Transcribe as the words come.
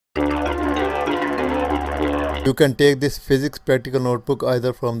You can take this physics practical notebook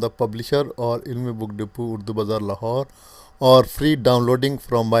either from the publisher or Ilmi Book Depot, Urdu Bazaar, Lahore, or free downloading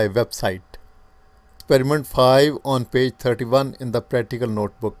from my website. Experiment 5 on page 31 in the practical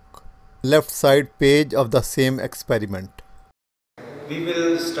notebook. Left side page of the same experiment. We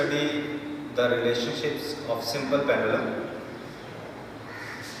will study the relationships of simple pendulum.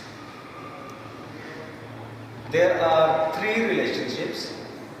 There are three relationships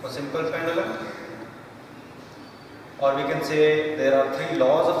for simple pendulum, or we can say there are three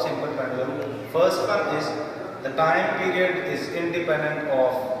laws of simple pendulum. First one is the time period is independent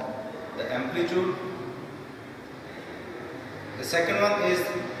of the amplitude. The second one is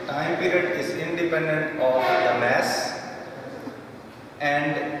time period is independent of the mass.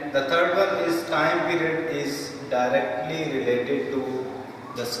 And the third one is time period is directly related to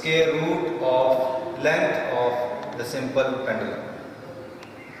the square root of length of the simple pendulum.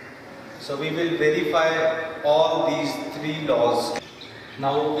 So we will verify all these three laws.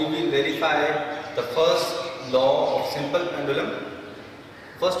 Now we will verify the first law of simple pendulum.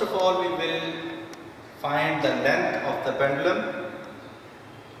 First of all, we will find the length of the pendulum.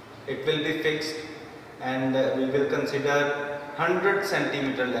 It will be fixed, and we will consider 100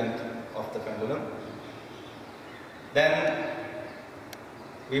 centimeter length of the pendulum. Then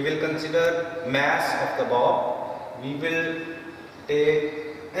we will consider mass of the bob. We will take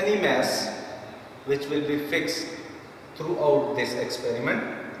any mass which will be fixed throughout this experiment,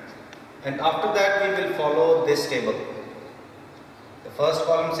 and after that we will follow this table. The first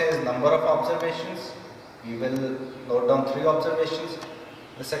column says number of observations. We will note down 3 observations.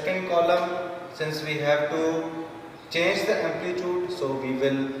 The second column, since we have to change the amplitude, so we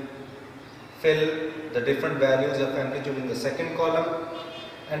will fill the different values of amplitude in the second column,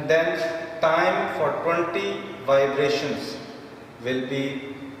 and then time for 20 vibrations will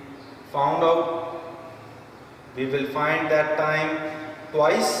be found out. We will find that time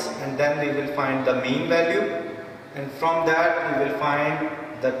twice, and then we will find the mean value, and from that we will find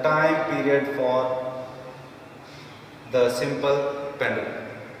the time period for the simple pendulum.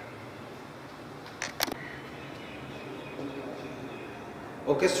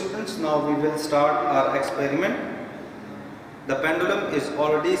 Okay students, now we will start our experiment. The pendulum is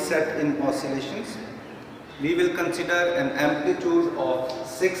already set in oscillations. We will consider an amplitude of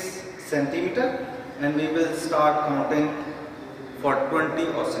 6 centimeter, and we will start counting for 20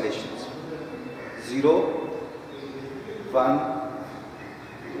 oscillations. 0, 1,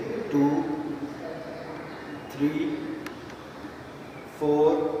 2, 3,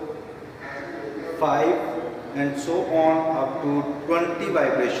 4, 5, and so on up to 20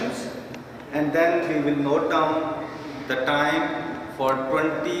 vibrations, and then we will note down the time for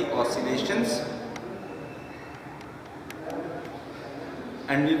 20 oscillations,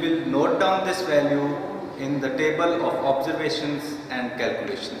 and we will note down this value in the table of observations and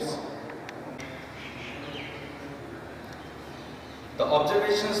calculations. The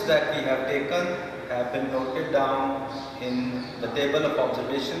observations that we have taken have been noted down in the table of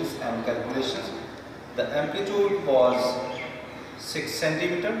observations and calculations. The amplitude was 6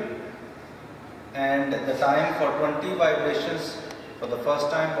 centimeter, and the time for 20 vibrations for the first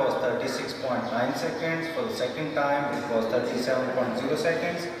time was 36.9 seconds, for the second time it was 37.0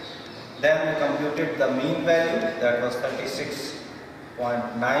 seconds. Then we computed the mean value, that was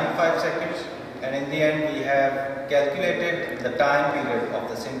 36.95 seconds, and in the end we have calculated the time period of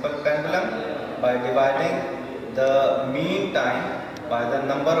the simple pendulum by dividing the mean time by the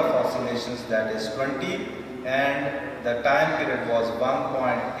number of oscillations, that is 20, and the time period was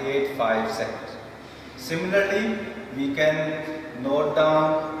 1.85 seconds. Similarly, we can note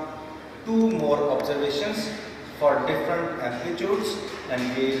down 2 more observations for different amplitudes, and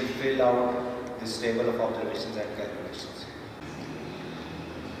we will fill out this table of observations and calculations.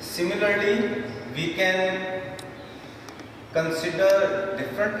 Similarly, we can consider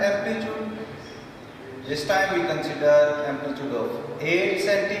different amplitude. This time we consider amplitude of 8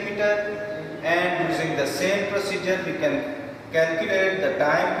 centimeter, and using the same procedure we can calculate the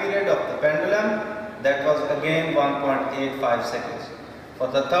time period of the pendulum, that was again 1.85 seconds. For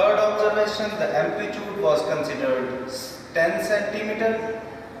the third observation, the amplitude was considered 10 centimeter,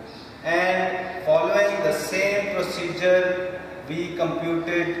 and following the same procedure we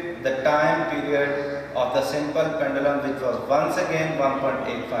computed the time period of the simple pendulum, which was once again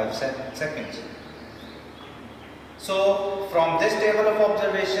 1.85 seconds. So from this table of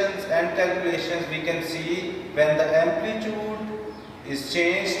observations and calculations we can see when the amplitude is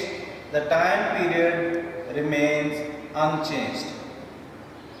changed, the time period remains unchanged,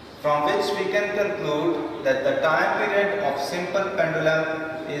 from which we can conclude that the time period of simple pendulum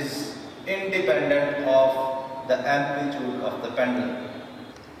is independent of the amplitude of the pendulum.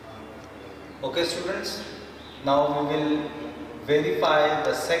 Okay students, now we will verify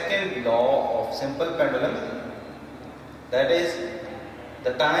the second law of simple pendulum, that is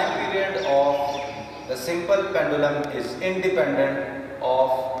the time period of the simple pendulum is independent of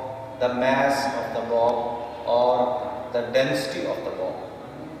the mass of the bob or the density of the bob.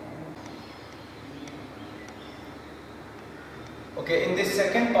 Okay, in this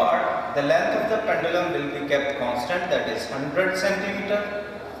second part, the length of the pendulum will be kept constant, that is 100 centimeter,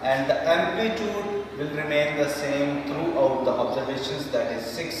 and the amplitude will remain the same throughout the observations, that is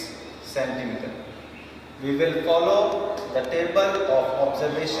 6 centimeter. We will follow the table of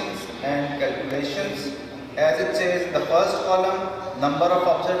observations and calculations. As it says in the first column, number of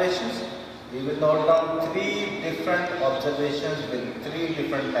observations. We will note down 3 different observations with 3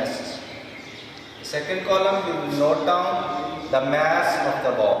 different masses. The second column, we will note down the mass of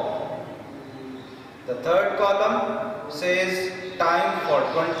the bob. The third column says time for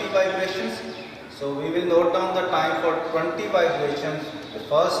 20 vibrations. So we will note down the time for 20 vibrations the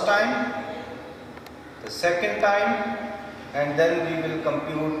first time, the second time, and then we will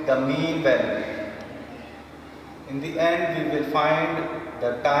compute the mean value. In the end, we will find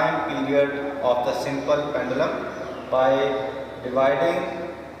the time period of the simple pendulum by dividing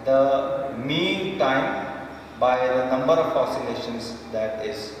the mean time by the number of oscillations, that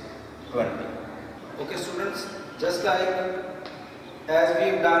is 20. Okay students, just like as we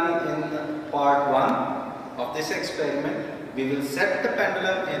have done in part 1 of this experiment, we will set the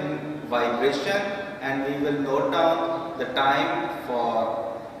pendulum in vibration and we will note down the time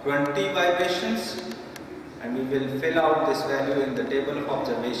for 20 vibrations, and we will fill out this value in the table of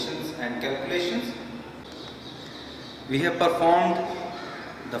observations and calculations. We have performed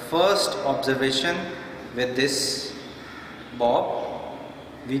the first observation with this bob.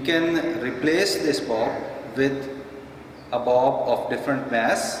 We can replace this bob with a bob of different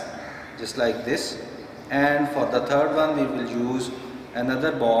mass, just like this, and for the third one we will use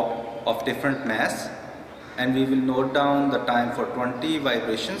another bob of different mass, and we will note down the time for 20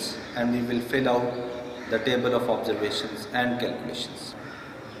 vibrations and we will fill out the table of observations and calculations.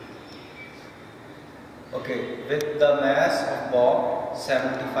 Okay, with the mass of bob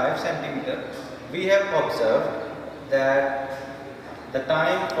 75 centimeter, we have observed that the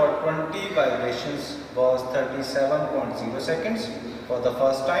time for 20 vibrations was 37.0 seconds for the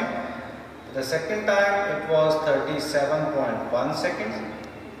first time. The second time it was 37.1 seconds,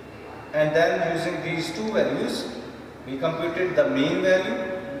 and then using these two values we computed the mean value,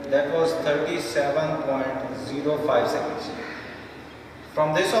 that was 37.05 seconds.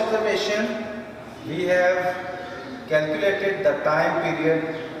 From this observation we have calculated the time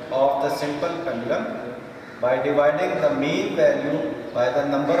period of the simple pendulum by dividing the mean value by the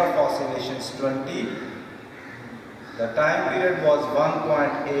number of oscillations 20. The time period was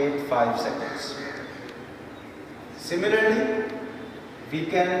 1.85 seconds. Similarly, we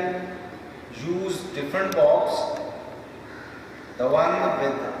can use different bobs. The one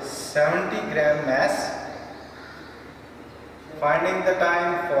with 70 gram mass, finding the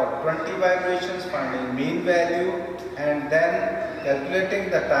time for 20 vibrations, finding mean value, and then calculating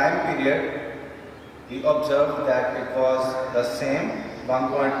the time period. We observed that it was the same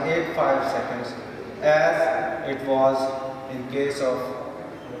 1.85 seconds as it was in case of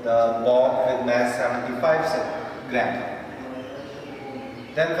the bob with mass 75 gram.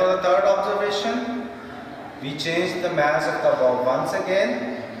 Then for the third observation, we changed the mass of the bob once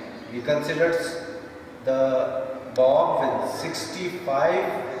again. We considered the bob with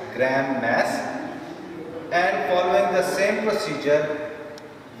 65 gram mass, and following the same procedure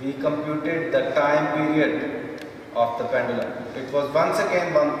we computed the time period of the pendulum. It was once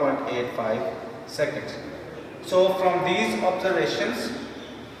again 1.85 seconds. So from these observations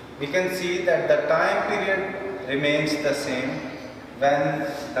we can see that the time period remains the same when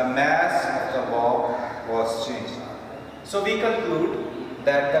the mass of the bob was changed. So we conclude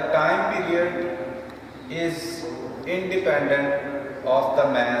that the time period is independent of the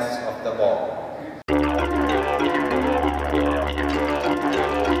mass of the bob.